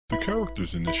The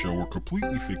characters in this show are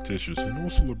completely fictitious, and all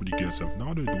celebrity guests have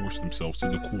not endorsed themselves to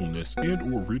the coolness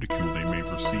and or ridicule they may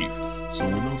receive. So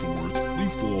in other words,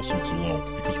 leave the lawsuits alone,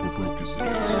 because we're broke as it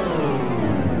is.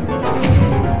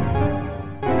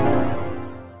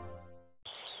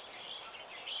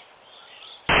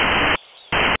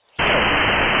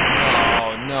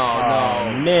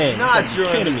 No, man, not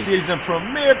during the season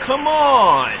premiere. Come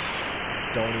on.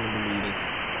 Don't even believe this.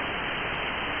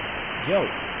 Yo,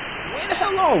 where the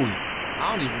hell are we?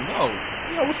 I don't even know.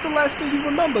 Yo, what's the last thing you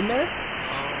remember, man?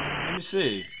 Let me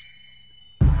see.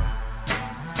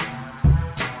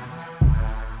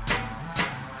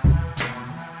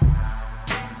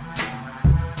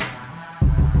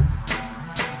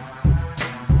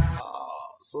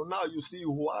 So now you see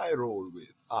who I roll with.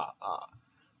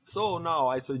 So now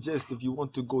I suggest if you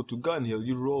want to go to Gun Hill,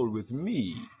 you roll with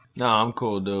me. Nah, I'm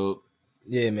cool, dude.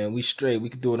 Yeah, man, we straight. We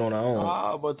can do it on our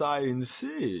own. But I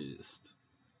insist.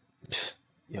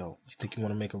 Yo, you think you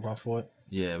want to make a run for it?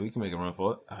 Yeah, we can make a run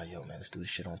for it. Yo, man, let's do this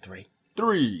shit on 3.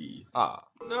 3. No!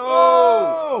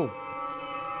 Oh!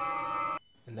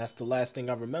 And that's the last thing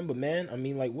I remember, man. I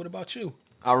mean, like, what about you?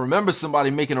 I remember somebody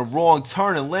making a wrong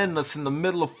turn and landing us in the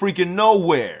middle of freaking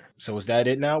nowhere. So is that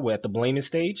it now? We're at the blaming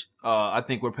stage? I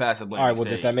think we're past the blaming stage. Alright, well,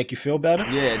 does that make you feel better?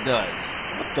 Yeah, it does.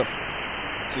 What the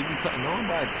TV cutting on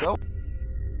by itself?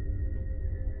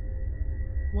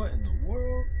 What in the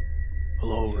world?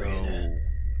 Hello, Raina.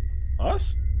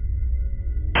 Us?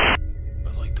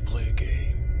 I'd like to play a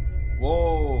game.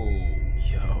 Whoa.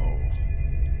 Yo.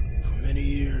 For many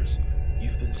years,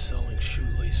 you've been selling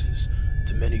shoelaces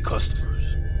to many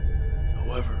customers.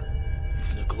 However,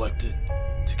 you've neglected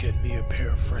to get me a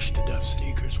pair of fresh-to-death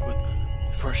sneakers with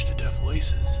fresh-to-death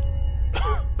laces.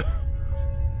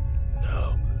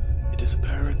 Now, it is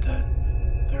apparent that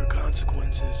there are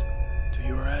consequences to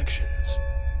your actions.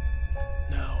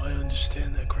 Now, I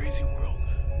understand that Crazy World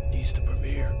needs to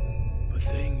premiere, but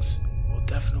things will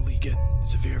definitely get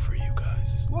severe for you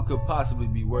guys. What could possibly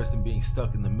be worse than being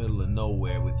stuck in the middle of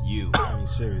nowhere with you? I mean,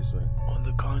 seriously. On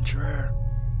the contrary,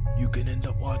 you can end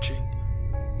up watching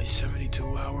a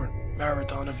 72-hour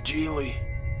marathon of Geely.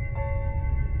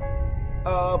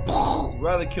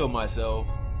 Rather kill myself.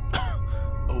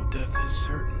 Oh, death is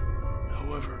certain.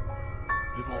 However,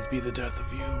 it won't be the death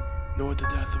of you, nor the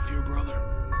death of your brother,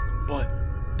 but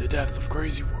the death of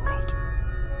Crazy World.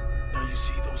 Now you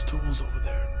see those tools over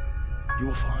there. You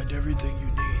will find everything you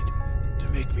need to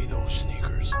make me those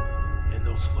sneakers and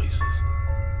those laces.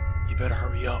 You better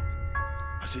hurry up.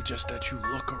 I suggest that you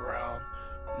look around.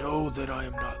 Know that I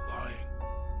am not lying.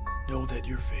 Know that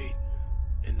your fate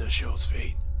and the show's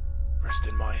fate rest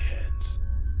in my hands.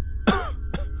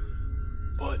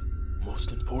 But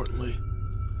most importantly,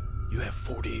 you have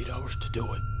 48 hours to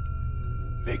do it.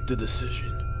 Make the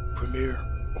decision, premiere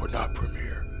or not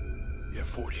premiere. You have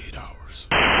 48 hours.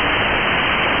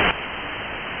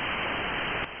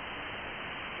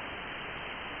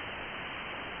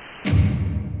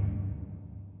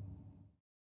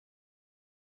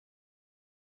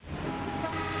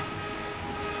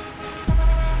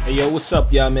 Hey, yo, what's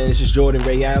up, y'all, man? This is Jordan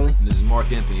Ray Allen. This is Mark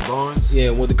Anthony Barnes. Yeah,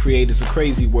 we're the creators of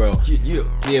Crazy World.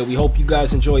 Yeah, we hope you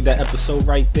guys enjoyed that episode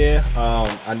right there.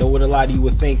 I know what a lot of you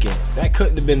were thinking. That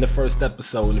couldn't have been the first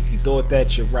episode, and if you thought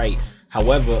that, you're right.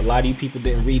 However, a lot of you people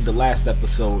didn't read the last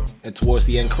episode, and towards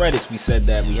the end credits, we said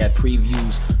that we had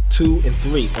previews 2 and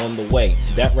 3 on the way.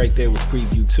 That right there was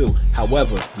preview 2.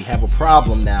 However, we have a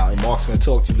problem now, and Mark's going to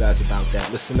talk to you guys about that.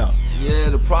 Listen up. Yeah,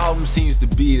 the problem seems to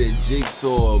be that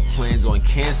Jigsaw plans on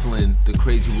canceling the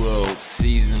Crazy World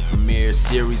season premiere,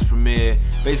 series premiere,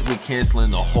 basically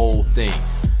canceling the whole thing.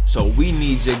 So we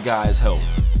need your guys' help.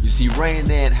 You see, Ray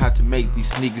and Ant have to make these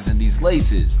sneakers and these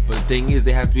laces, but the thing is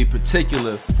they have to be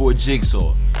particular for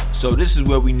Jigsaw. So this is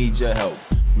where we need your help.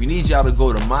 We need y'all to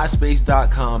go to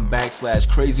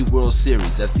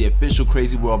myspace.com/CrazyWorldSeries. That's the official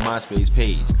Crazy World MySpace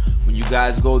page. When you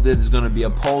guys go there, there's going to be a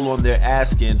poll on there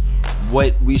asking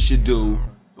what we should do,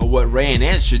 or what Ray and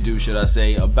Ant should do, should I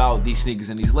say, about these sneakers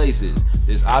and these laces.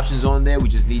 There's options on there. We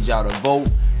just need y'all to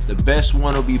vote. The best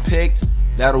one will be picked.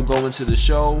 That'll go into the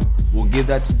show. We'll give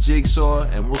that to Jigsaw,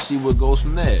 and we'll see what goes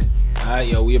from there. Alright,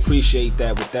 yo, we appreciate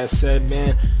that. With that said,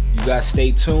 man, you guys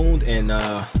stay tuned, and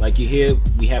like you hear,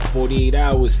 we have 48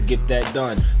 hours to get that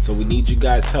done. So we need you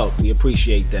guys' help. We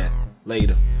appreciate that.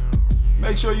 Later.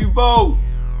 Make sure you vote.